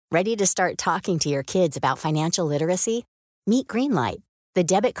Ready to start talking to your kids about financial literacy? Meet Greenlight, the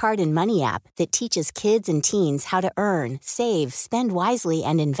debit card and money app that teaches kids and teens how to earn, save, spend wisely,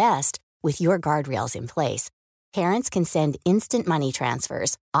 and invest with your guardrails in place. Parents can send instant money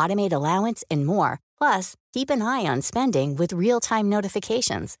transfers, automate allowance, and more. Plus, keep an eye on spending with real-time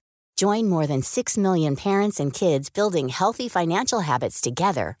notifications. Join more than 6 million parents and kids building healthy financial habits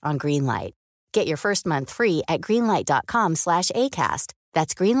together on Greenlight. Get your first month free at greenlight.com/ACAST.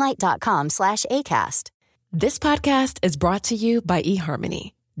 That's greenlight.com/ACAST. This podcast is brought to you by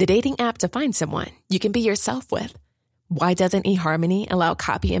eHarmony, the dating app to find someone you can be yourself with. Why doesn't eHarmony allow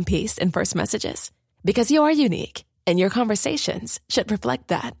copy and paste in first messages? Because you are unique, and your conversations should reflect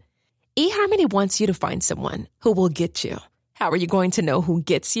that. eHarmony wants you to find someone who will get you. How are you going to know who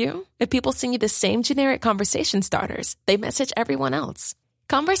gets you? If people send you the same generic conversation starters they message everyone else.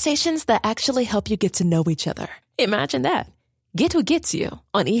 Conversations that actually help you get to know each other. Imagine that. Get who gets you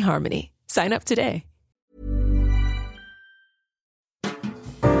on eHarmony. Sign up today.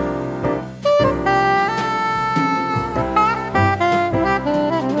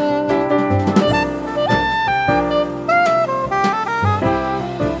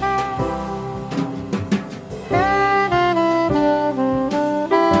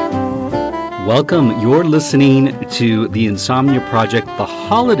 Welcome. You're listening to the Insomnia Project, the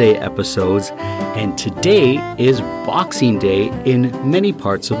holiday episodes, and today is Boxing Day in many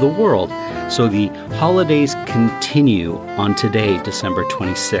parts of the world. So the holidays continue on today, December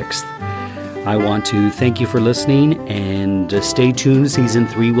 26th. I want to thank you for listening and stay tuned. Season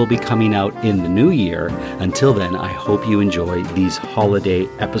 3 will be coming out in the new year. Until then, I hope you enjoy these holiday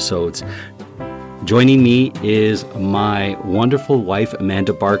episodes. Joining me is my wonderful wife,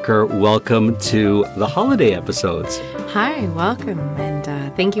 Amanda Barker. Welcome to the holiday episodes. Hi, welcome. And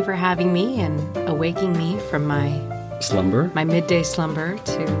thank you for having me and awaking me from my midday slumber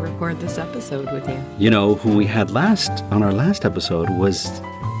to record this episode with you. You know, who we had on our last episode was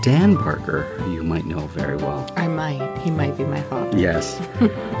Dan Barker, who you might know very well. I might. He might be my father. Yes.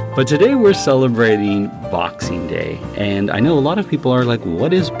 But today we're celebrating Boxing Day. And I know a lot of people are like,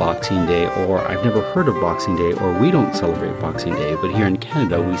 what is Boxing Day? Or I've never heard of Boxing Day, or we don't celebrate Boxing Day. But here in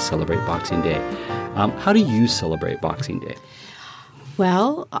Canada, we celebrate Boxing Day. How do you celebrate Boxing Day?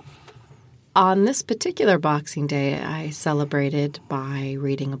 Well, on this particular Boxing Day, I celebrated by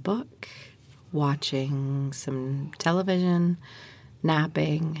reading a book, watching some television,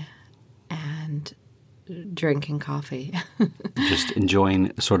 napping, and drinking coffee. Just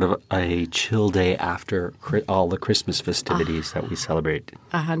enjoying sort of a chill day after all the Christmas festivities that we celebrate.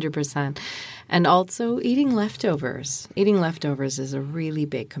 100%. And also eating leftovers. Eating leftovers is a really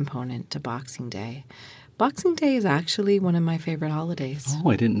big component to Boxing Day. Boxing Day is actually one of my favorite holidays. Oh,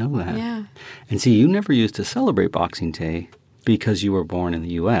 I didn't know that. Yeah. And see, you never used to celebrate Boxing Day because you were born in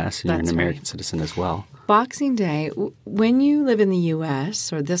the U.S. and That's you're an American right. citizen as well. Boxing Day, when you live in the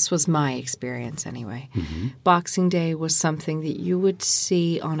U.S., or this was my experience anyway, Boxing Day was something that you would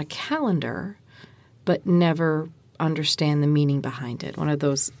see on a calendar but never understand the meaning behind it. One of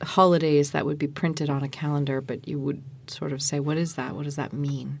those holidays that would be printed on a calendar, but you would sort of say, what is that? What does that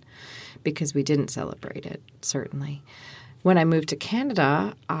mean? Because we didn't celebrate it, certainly. When I moved to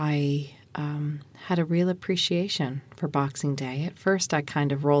Canada, I had a real appreciation for Boxing Day. At first, I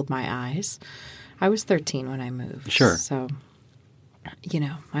kind of rolled my eyes. I was 13 when I moved. Sure. So,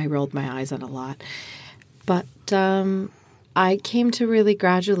 I rolled my eyes on a lot. But I came to really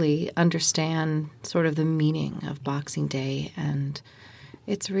gradually understand sort of the meaning of Boxing Day, and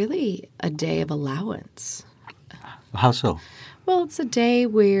it's really a day of allowance. How so? Well, it's a day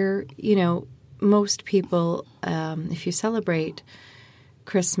where, most people, if you celebrate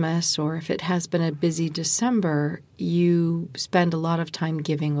Christmas or if it has been a busy December, you spend a lot of time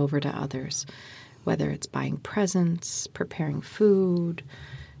giving over to others, whether it's buying presents, preparing food,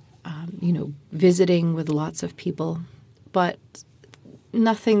 visiting with lots of people, but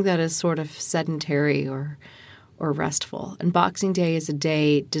nothing that is sort of sedentary or restful. And Boxing Day is a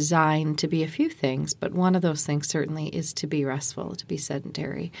day designed to be a few things, but one of those things certainly is to be restful, to be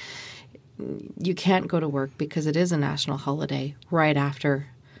sedentary. You can't go to work because it is a national holiday right after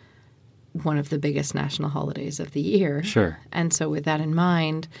one of the biggest national holidays of the year. Sure. And so with that in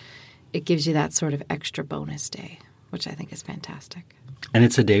mind, it gives you that sort of extra bonus day, which I think is fantastic. And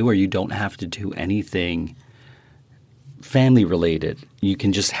it's a day where you don't have to do anything family related. You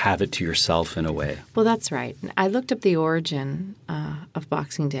can just have it to yourself in a way. Well, that's right. I looked up the origin of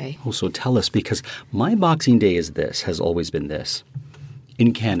Boxing Day. Oh, so tell us, because my Boxing Day has always been this.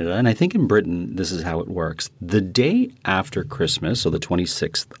 In Canada, and I think in Britain, this is how it works. The day after Christmas, so the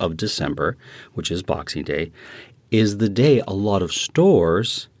 26th of December, which is Boxing Day, is the day a lot of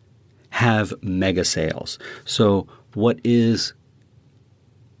stores have mega sales. So what is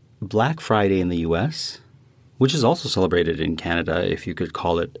Black Friday in the U.S., which is also celebrated in Canada, if you could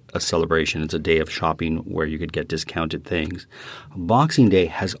call it a celebration. It's a day of shopping where you could get discounted things. Boxing Day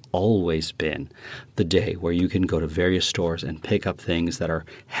has always been the day where you can go to various stores and pick up things that are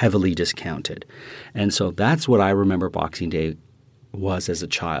heavily discounted. And so that's what I remember Boxing Day was as a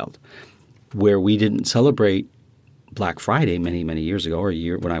child, where we didn't celebrate Black Friday many, many years ago, or a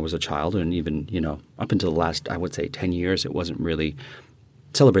year when I was a child, and even, up until the last, I would say, 10 years, it wasn't really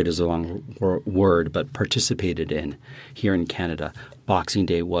celebrated is a wrong word, but participated in here in Canada. Boxing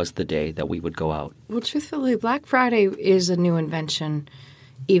Day was the day that we would go out. Well, truthfully, Black Friday is a new invention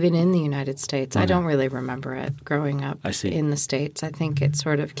even in the United States. I don't really remember it growing up in the States. I think it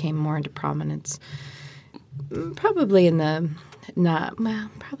sort of came more into prominence probably in the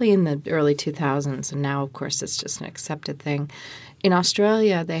early 2000s, and now, of course, it's just an accepted thing. In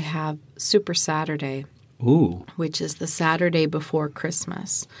Australia, they have Super Saturday, which is the Saturday before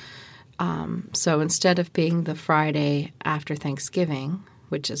Christmas. So instead of being the Friday after Thanksgiving,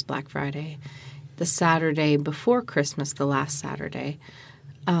 which is Black Friday, the Saturday before Christmas, the last Saturday,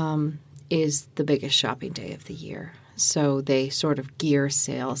 is the biggest shopping day of the year. So they sort of gear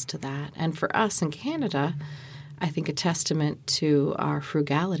sales to that. And for us in Canada, I think a testament to our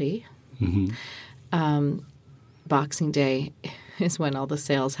frugality, Boxing Day is when all the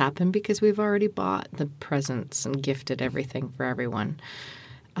sales happen because we've already bought the presents and gifted everything for everyone.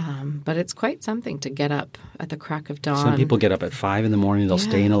 But it's quite something to get up at the crack of dawn. Some people get up at 5 in the morning. They'll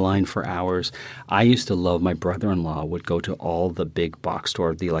stay in a line for hours. I used to love my brother-in-law would go to all the big box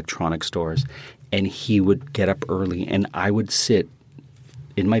stores, the electronic stores, and he would get up early, and I would sit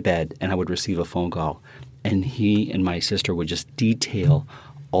in my bed, and I would receive a phone call. And he and my sister would just detail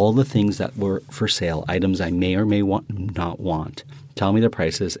all the things that were for sale, items I may or may not want, tell me the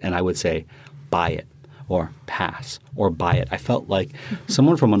prices, and I would say, buy it, or pass, or buy it. I felt like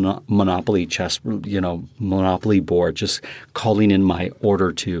someone from a Monopoly Monopoly board just calling in my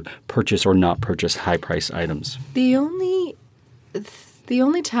order to purchase or not purchase high-priced items. The only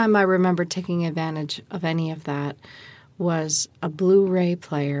time I remember taking advantage of any of that was a Blu-ray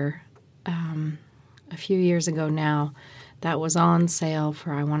player a few years ago now that was on sale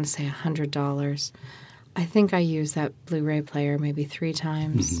for, I want to say, $100. I think I used that Blu-ray player maybe 3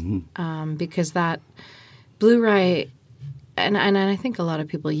 times because that Blu-ray, and I think a lot of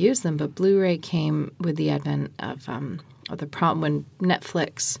people use them, but Blu-ray came with the advent of the problem when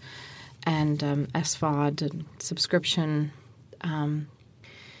Netflix and SVOD and subscription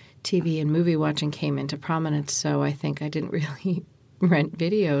TV and movie watching came into prominence. So I think I didn't really rent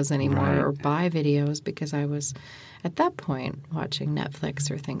videos anymore or buy videos because I was at that point watching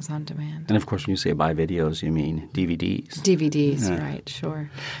Netflix or things on demand. And of course, when you say buy videos, you mean DVDs. DVDs, right, sure.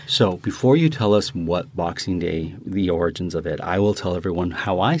 So before you tell us what Boxing Day, the origins of it, I will tell everyone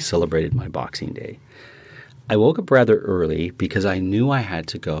how I celebrated my Boxing Day. I woke up rather early because I knew I had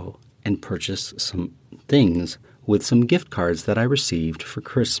to go and purchase some things with some gift cards that I received for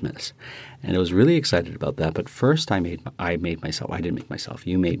Christmas. And I was really excited about that. But first I didn't make myself.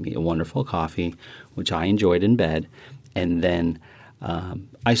 You made me a wonderful coffee, which I enjoyed in bed. And then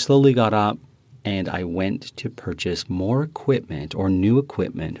I slowly got up and I went to purchase more equipment or new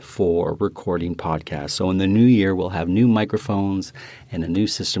equipment for recording podcasts. So in the new year, we'll have new microphones and a new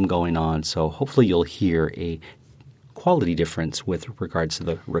system going on. So hopefully you'll hear a quality difference with regards to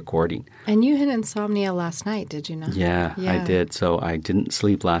the recording. And you had insomnia last night, did you not? Yeah, I did. So I didn't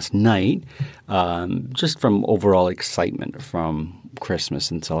sleep last night just from overall excitement from Christmas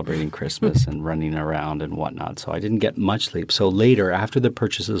and celebrating Christmas and running around and whatnot. So I didn't get much sleep. So later, after the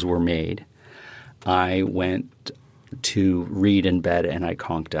purchases were made, I went to read in bed and I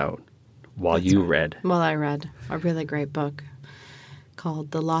conked out while you read. Well, I read a really great book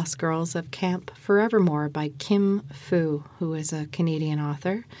called The Lost Girls of Camp Forevermore by Kim Fu, who is a Canadian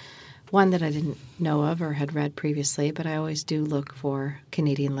author, one that I didn't know of or had read previously, but I always do look for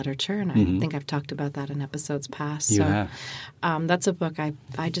Canadian literature, and I think I've talked about that in episodes past. You have. That's a book I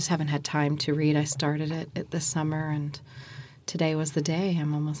just haven't had time to read. I started it this summer, and today was the day.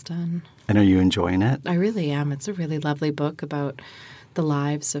 I'm almost done. And are you enjoying it? I really am. It's a really lovely book about the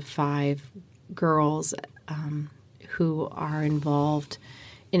lives of 5 girls who are involved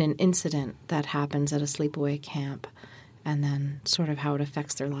in an incident that happens at a sleepaway camp and then sort of how it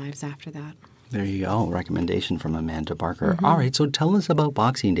affects their lives after that. There you go. Recommendation from Amanda Barker. All right, so tell us about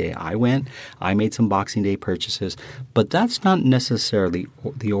Boxing Day. I made some Boxing Day purchases, but that's not necessarily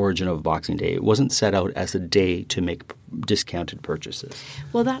the origin of Boxing Day. It wasn't set out as a day to make discounted purchases.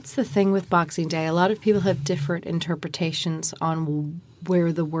 Well, that's the thing with Boxing Day. A lot of people have different interpretations on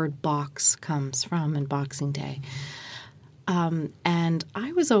where the word box comes from in Boxing Day. And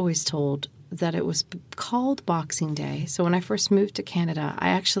I was always told that it was called Boxing Day. So when I first moved to Canada, I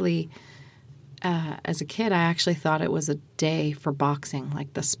actually, as a kid, I actually thought it was a day for boxing,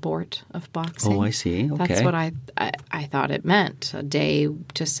 like the sport of boxing. Oh, I see. Okay. That's what I thought it meant, a day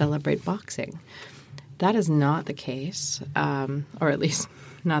to celebrate boxing. That is not the case, or at least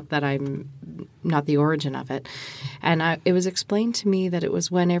not that I'm not the origin of it. And it was explained to me that it was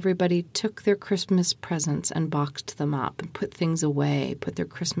when everybody took their Christmas presents and boxed them up and put things away, put their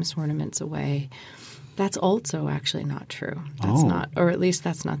Christmas ornaments away. That's also actually not true. That's not, or at least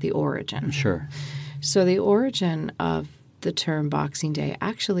that's not the origin. Sure. So the origin of the term Boxing Day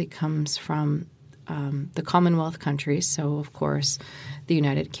actually comes from the Commonwealth countries. So, of course, the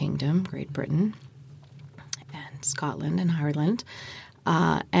United Kingdom, Great Britain, and Scotland and Ireland.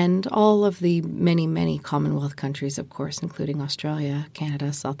 And all of the many, many Commonwealth countries, of course, including Australia,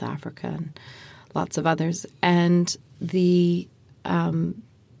 Canada, South Africa, and lots of others. And the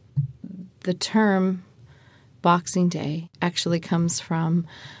term Boxing Day actually comes from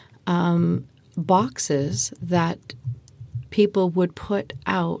boxes that people would put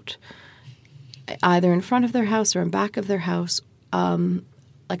out either in front of their house or in back of their house,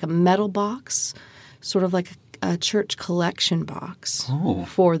 like a metal box, sort of like a church collection box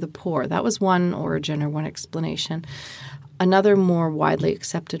for the poor. That was one origin or one explanation. Another more widely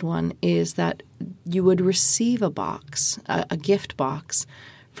accepted one is that you would receive a box, a gift box,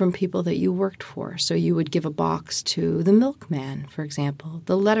 from people that you worked for. So you would give a box to the milkman, for example,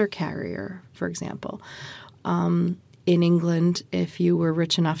 the letter carrier, for example. In England, if you were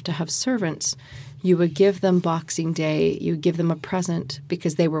rich enough to have servants, you would give them Boxing Day, you would give them a present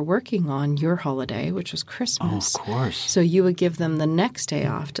because they were working on your holiday, which was Christmas. Oh, of course. So you would give them the next day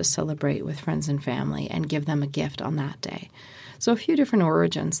off to celebrate with friends and family and give them a gift on that day. So a few different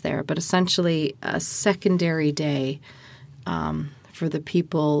origins there, but essentially a secondary day for the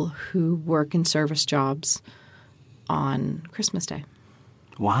people who work in service jobs on Christmas Day.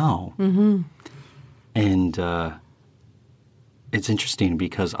 Wow. Mm-hmm. And it's interesting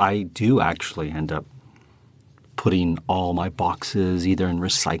because I do actually end up putting all my boxes either in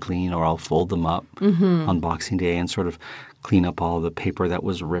recycling or I'll fold them up on Boxing Day and sort of clean up all the paper that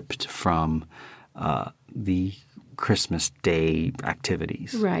was ripped from the Christmas Day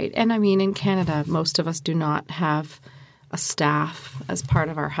activities. Right. And I mean, in Canada, most of us do not have a staff as part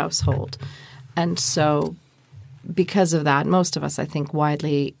of our household. And so because of that, most of us, I think,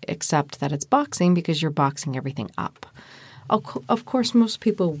 widely accept that it's boxing because you're boxing everything up. Of course, most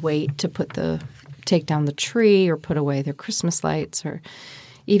people wait to take down the tree or put away their Christmas lights or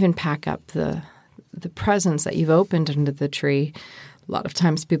even pack up the presents that you've opened under the tree. A lot of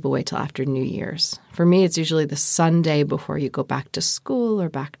times people wait till after New Year's. For me, it's usually the Sunday before you go back to school or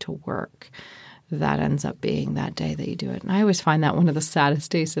back to work. That ends up being that day that you do it. And I always find that one of the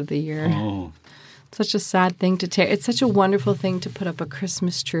saddest days of the year. Oh. Such a sad thing to tear. It's such a wonderful thing to put up a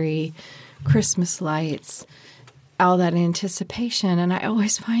Christmas tree, Christmas lights, all that anticipation. And I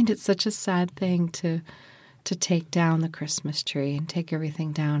always find it such a sad thing to take down the Christmas tree and take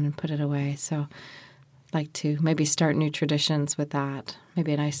everything down and put it away. So I'd like to maybe start new traditions with that.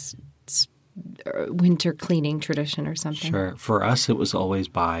 Maybe a nice winter cleaning tradition or something. Sure. For us, it was always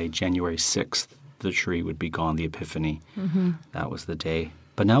by January 6th, the tree would be gone, the Epiphany. Mm-hmm. That was the day.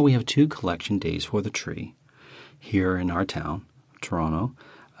 But now we have 2 collection days for the tree here in our town, Toronto.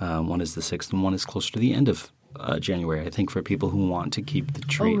 One is the 6th and one is closer to the end of January, I think, for people who want to keep the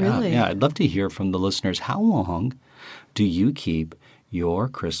tree up. Really? Yeah, I'd love to hear from the listeners. How long do you keep your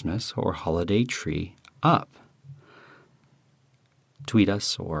Christmas or holiday tree up? Tweet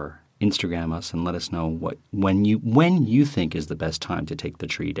us or Instagram us and let us know when you think is the best time to take the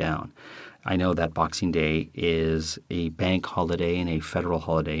tree down. I know that Boxing Day is a bank holiday and a federal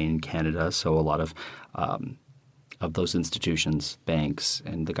holiday in Canada, so a lot of those institutions, banks,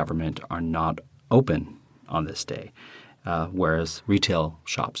 and the government are not open on this day, whereas retail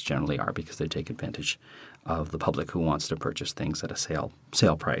shops generally are because they take advantage of the public who wants to purchase things at a sale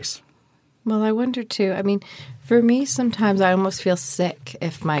price. Well, I wonder too. I mean, for me, sometimes I almost feel sick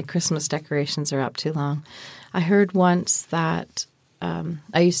if my Christmas decorations are up too long. I heard once that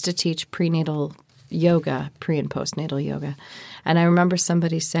I used to teach prenatal yoga, pre- and postnatal yoga, and I remember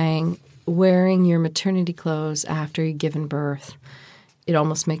somebody saying, wearing your maternity clothes after you've given birth, it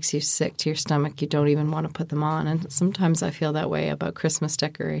almost makes you sick to your stomach. You don't even want to put them on. And sometimes I feel that way about Christmas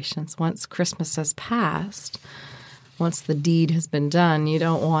decorations. Once Christmas has passed, once the deed has been done, you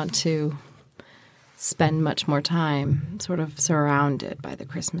don't want to spend much more time sort of surrounded by the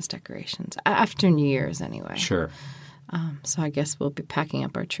Christmas decorations, after New Year's anyway. Sure. So I guess we'll be packing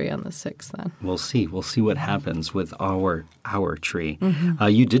up our tree on the 6th then. We'll see. We'll see what happens with our tree.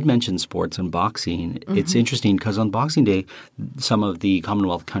 You did mention sports and boxing. It's interesting because on Boxing Day, some of the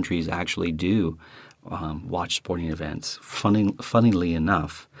Commonwealth countries actually do watch sporting events. Funnily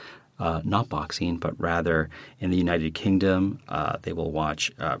enough, not boxing, but rather in the United Kingdom, they will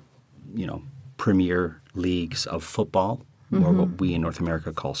watch, premier leagues of football, or what we in North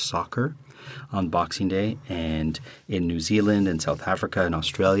America call soccer, on Boxing Day. And in New Zealand and South Africa and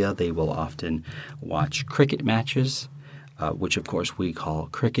Australia, they will often watch cricket matches, which of course we call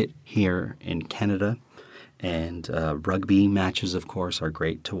cricket here in Canada. And rugby matches, of course, are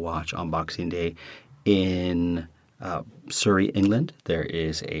great to watch on Boxing Day. In Surrey, England, there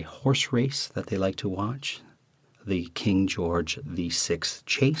is a horse race that they like to watch. The King George VI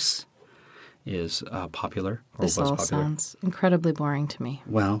Chase is popular. This all sounds incredibly boring to me.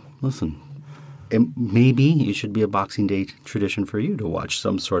 Well, listen, maybe it should be a Boxing Day tradition for you to watch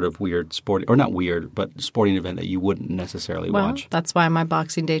some sort of weird sport, or not weird, but sporting event that you wouldn't necessarily watch. That's why my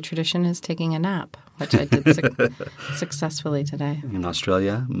Boxing Day tradition is taking a nap, which I did successfully today. In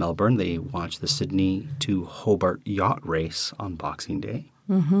Australia, Melbourne, they watch the Sydney to Hobart yacht race on Boxing Day.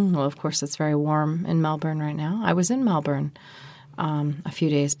 Well, of course, it's very warm in Melbourne right now. I was in Melbourne a few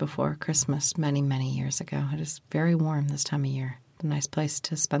days before Christmas many, many years ago. It is very warm this time of year. A nice place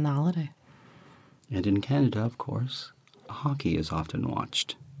to spend the holiday. And in Canada, of course, hockey is often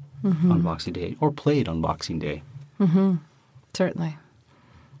watched on Boxing Day or played on Boxing Day. Certainly.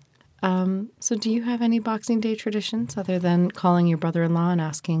 So do you have any Boxing Day traditions other than calling your brother-in-law and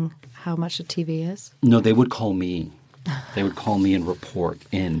asking how much a TV is? No, they would call me. They would call me and report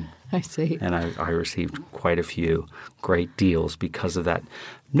in. I see. And I received quite a few great deals because of that.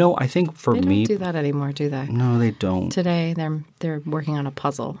 No, I think for me... They don't do that anymore, do they? No, they don't. Today, they're working on a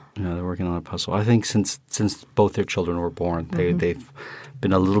puzzle. No, they're working on a puzzle. I think since both their children were born, they've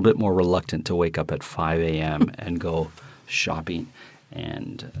been a little bit more reluctant to wake up at 5 a.m. and go shopping.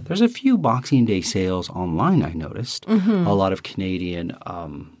 And there's a few Boxing Day sales online, I noticed. A lot of Canadian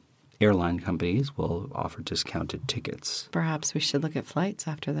airline companies will offer discounted tickets. Perhaps we should look at flights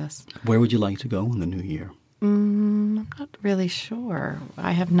after this. Where would you like to go in the new year? I'm not really sure.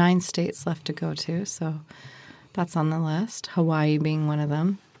 I have 9 states left to go to, so that's on the list. Hawaii being one of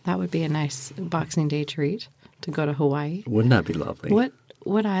them. That would be a nice Boxing Day treat to go to Hawaii. Wouldn't that be lovely?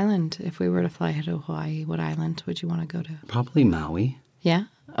 What island, if we were to fly to Hawaii, what island would you want to go to? Probably Maui. Yeah?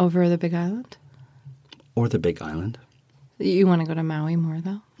 Over the Big Island? Or the Big Island. You want to go to Maui more,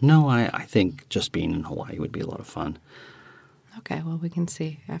 though? No, I think just being in Hawaii would be a lot of fun. Okay, well, we can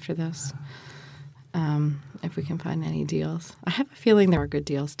see after this if we can find any deals. I have a feeling there are good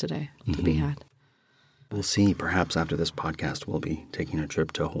deals today to be had. We'll see. Perhaps after this podcast, we'll be taking a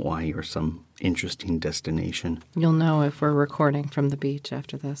trip to Hawaii or some interesting destination. You'll know if we're recording from the beach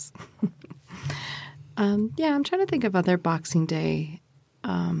after this. I'm trying to think of other Boxing Day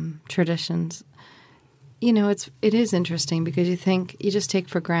traditions. You know, it is interesting because you just take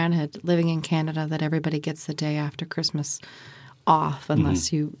for granted living in Canada that everybody gets the day after Christmas off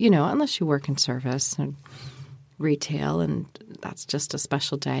unless you work in service and retail, and that's just a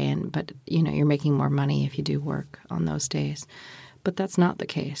special day. But you're making more money if you do work on those days. But that's not the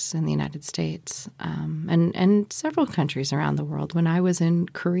case in the United States and several countries around the world. When I was in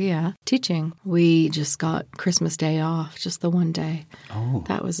Korea teaching, we just got Christmas Day off, just the one day. Oh.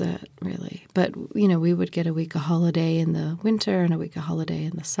 That was it, really. But, we would get a week of holiday in the winter and a week of holiday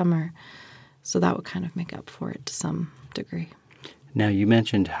in the summer. So that would kind of make up for it to some degree. Now, you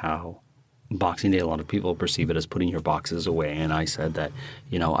mentioned how Boxing Day, a lot of people perceive it as putting your boxes away. And I said that,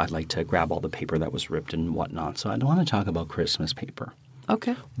 I'd like to grab all the paper that was ripped and whatnot. So I want to talk about Christmas paper.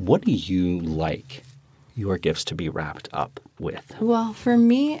 Okay. What do you like your gifts to be wrapped up with? Well, for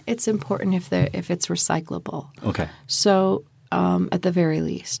me, it's important if it's recyclable. Okay. So at the very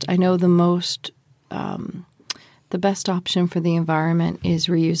least, I know the best option for the environment is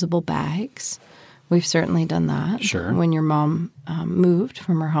reusable bags. We've certainly done that. Sure. When your mom moved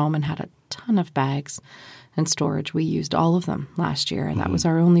from her home and had a ton of bags and storage, we used all of them last year. That was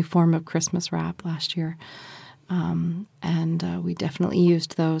our only form of Christmas wrap last year. And we definitely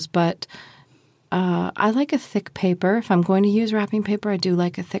used those. But I like a thick paper. If I'm going to use wrapping paper, I do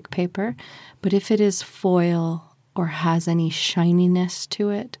like a thick paper. But if it is foil or has any shininess to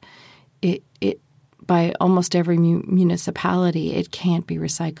it, it by almost every municipality, it can't be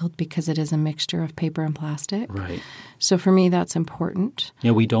recycled because it is a mixture of paper and plastic. Right. So for me, that's important.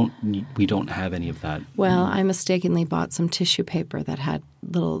 Yeah, we don't have any of that. Well, I mistakenly bought some tissue paper that had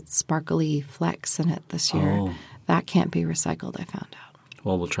little sparkly flecks in it this year. Oh. That can't be recycled, I found out.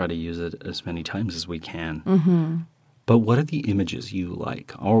 Well, we'll try to use it as many times as we can. But what are the images you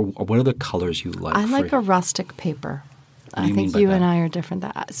like? Or what are the colors you like? I like a rustic paper. What do you I mean think by you that? and I are different.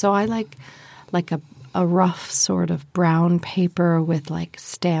 So I like a rough sort of brown paper with like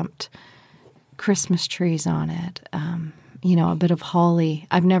stamped Christmas trees on it. A bit of holly.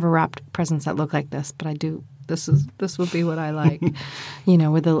 I've never wrapped presents that look like this, but I do. This would be what I like.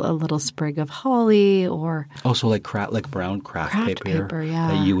 With a little sprig of holly or So like brown craft paper yeah.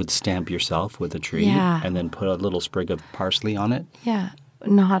 that you would stamp yourself with a tree and then put a little sprig of parsley on it? yeah,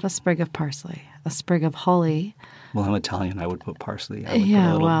 not a sprig of parsley, a sprig of holly. Well, I'm Italian. I would put parsley. I would put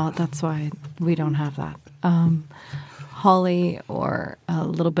Yeah, a little... well, that's why we don't have that. Holly or a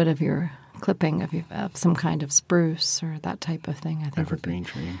little bit of your clipping of some kind of spruce or that type of thing. I think Evergreen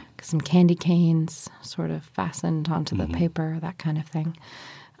tree. some candy canes sort of fastened onto the paper, that kind of thing.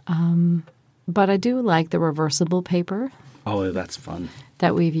 But I do like the reversible paper Oh, that's fun.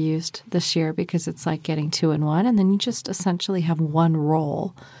 that we've used this year because it's like getting 2 in 1, and then you just essentially have one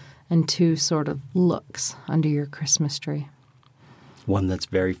roll and 2 sort of looks under your Christmas tree. One that's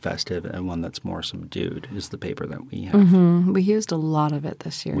very festive and one that's more subdued is the paper that we have. We used a lot of it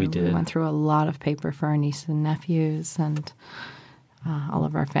this year. We did. We went through a lot of paper for our nieces and nephews and all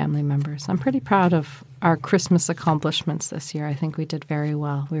of our family members. I'm pretty proud of our Christmas accomplishments this year. I think we did very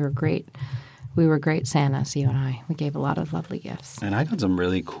well. We were great. We were great Santas, you and I. We gave a lot of lovely gifts. And I got some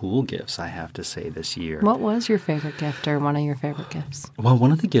really cool gifts, I have to say, this year. What was your favorite gift or one of your favorite gifts? Well,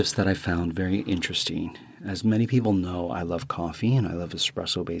 one of the gifts that I found very interesting, as many people know, I love coffee and I love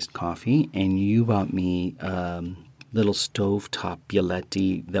espresso-based coffee. And you bought me little stovetop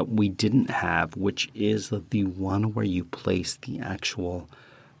Bialetti that we didn't have, which is the one where you place the actual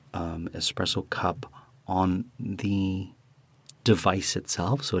espresso cup on the device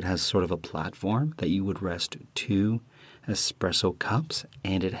itself. So it has sort of a platform that you would rest 2 espresso cups,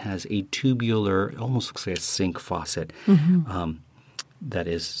 and it has a tubular, it almost looks like a sink faucet, that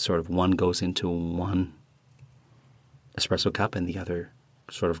is sort of one goes into one espresso cup and the other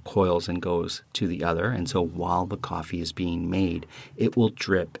sort of coils and goes to the other. And so while the coffee is being made, it will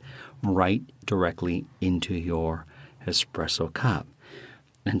drip right directly into your espresso cup.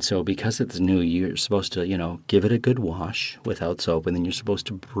 And so because it's new, you're supposed to, give it a good wash without soap, and then you're supposed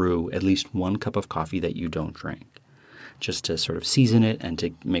to brew at least 1 cup of coffee that you don't drink, just to sort of season it and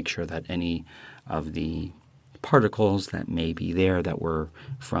to make sure that any of the particles that may be there that were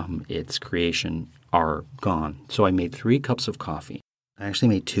from its creation are gone. So I made 3 cups of coffee. I actually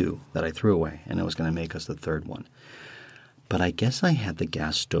made 2 that I threw away, and I was going to make us the 3rd one. But I guess I had the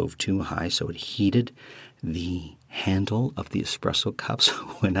gas stove too high, so it heated the handle of the espresso cups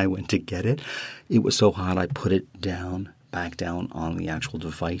when I went to get it. It was so hot I put it back down on the actual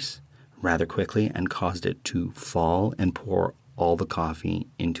device rather quickly and caused it to fall and pour all the coffee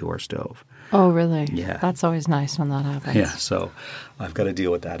into our stove. Oh, really? Yeah. That's always nice when that happens. Yeah, so I've got to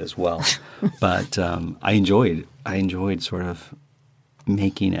deal with that as well. But I enjoyed sort of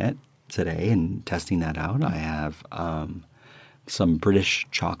making it today and testing that out. I have some British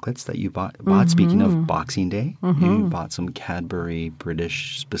chocolates that you bought. Speaking of Boxing Day, you bought some Cadbury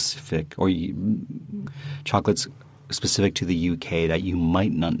British specific chocolates specific to the UK that you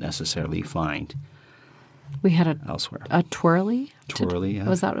might not necessarily find We had elsewhere. a twirly. Twirly, yeah.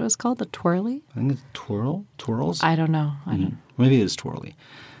 Was that what it was called? A twirly? I think it's twirls. I don't know. I don't. Maybe it is twirly.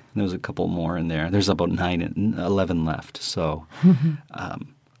 And there's a couple more in there. There's about 11 left. So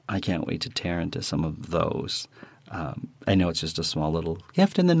I can't wait to tear into some of those. I know it's just a small little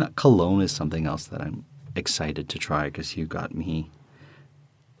gift. And then cologne is something else that I'm excited to try because you got me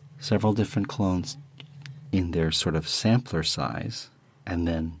several different colognes in their sort of sampler size. And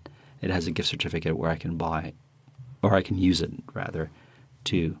then it has a gift certificate where I can buy, or I can use it rather,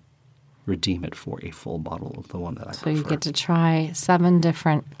 to redeem it for a full bottle of the one that I prefer. So you get to try 7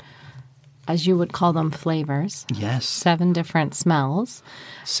 different, as you would call them, flavors. Yes. 7 different smells.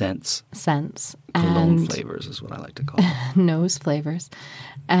 Scents. And Cologne flavors is what I like to call them. nose flavors.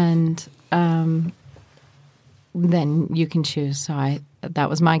 And then you can choose. So that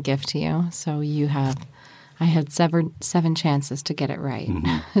was my gift to you. So I had 7 chances to get it right,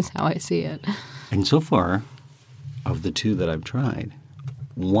 is how I see it. And so far, of the 2 that I've tried,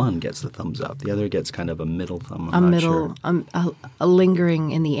 one gets the thumbs up. The other gets kind of a middle thumb. I'm not sure. A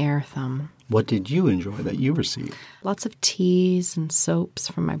lingering in the air thumb. What did you enjoy that you received? Lots of teas and soaps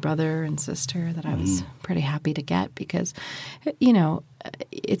from my brother and sister that I was pretty happy to get because,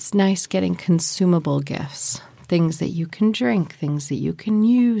 it's nice getting consumable gifts. Things that you can drink, things that you can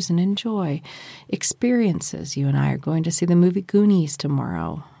use and enjoy, experiences. You and I are going to see the movie Goonies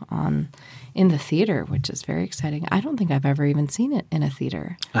tomorrow in the theater, which is very exciting. I don't think I've ever even seen it in a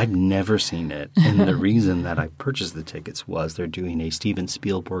theater. I've never seen it. And the reason that I purchased the tickets was they're doing a Steven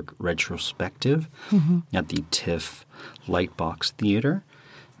Spielberg retrospective at the TIFF Lightbox Theater.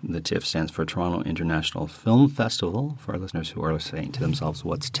 The TIFF stands for Toronto International Film Festival. For our listeners who are saying to themselves,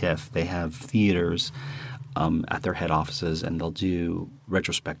 what's TIFF? They have theaters at their head offices, and they'll do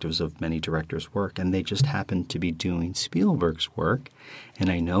retrospectives of many directors' work, and they just happen to be doing Spielberg's work.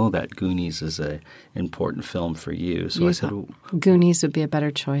 And I know that Goonies is an important film for you. So I said, Goonies would be a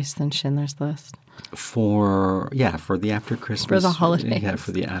better choice than Schindler's List. For the after Christmas. For the holidays. Yeah,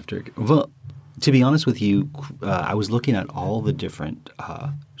 for the after. Well, to be honest with you, I was looking at all the different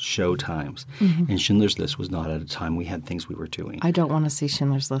show times, and Schindler's List was not at a time we had things we were doing. I don't want to see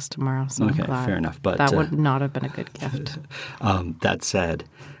Schindler's List tomorrow, so okay, I'm glad. Fair enough. But that would not have been a good gift. That said,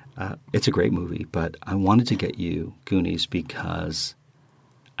 it's a great movie, but I wanted to get you Goonies because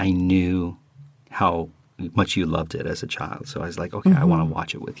I knew how much you loved it as a child. So I was like, okay, I want to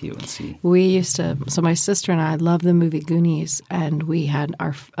watch it with you and see. We used to, so my sister and I loved the movie Goonies, and we had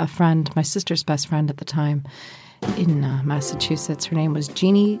a friend, my sister's best friend at the time in Massachusetts. Her name was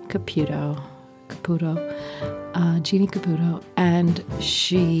Jeannie Caputo, and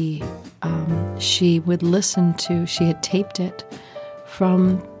she would listen to, she had taped it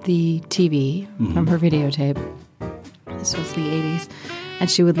from the TV, from her videotape. This was the 80s. And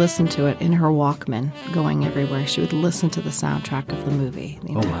she would listen to it in her Walkman going everywhere. She would listen to the soundtrack of the movie.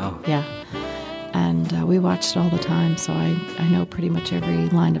 Oh, wow. Yeah. And we watched it all the time, so I know pretty much every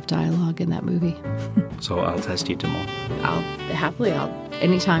line of dialogue in that movie. So I'll test you tomorrow.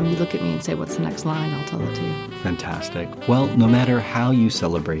 Anytime you look at me and say, what's the next line, I'll tell it to you. Fantastic. Well, no matter how you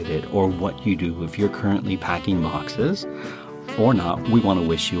celebrate it or what you do, if you're currently packing boxes or not, we want to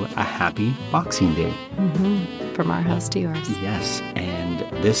wish you a happy Boxing Day. From our house to yours. Yes, and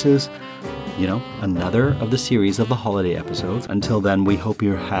this is, another of the series of the holiday episodes. Until then, we hope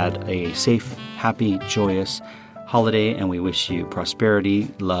you had a safe, happy, joyous holiday, and we wish you prosperity,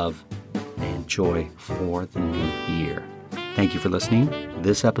 love, and joy for the new year. Thank you for listening.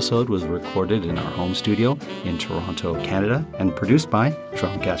 This episode was recorded in our home studio in Toronto, Canada, and produced by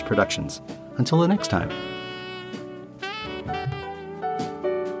Drumcast Productions. Until the next time.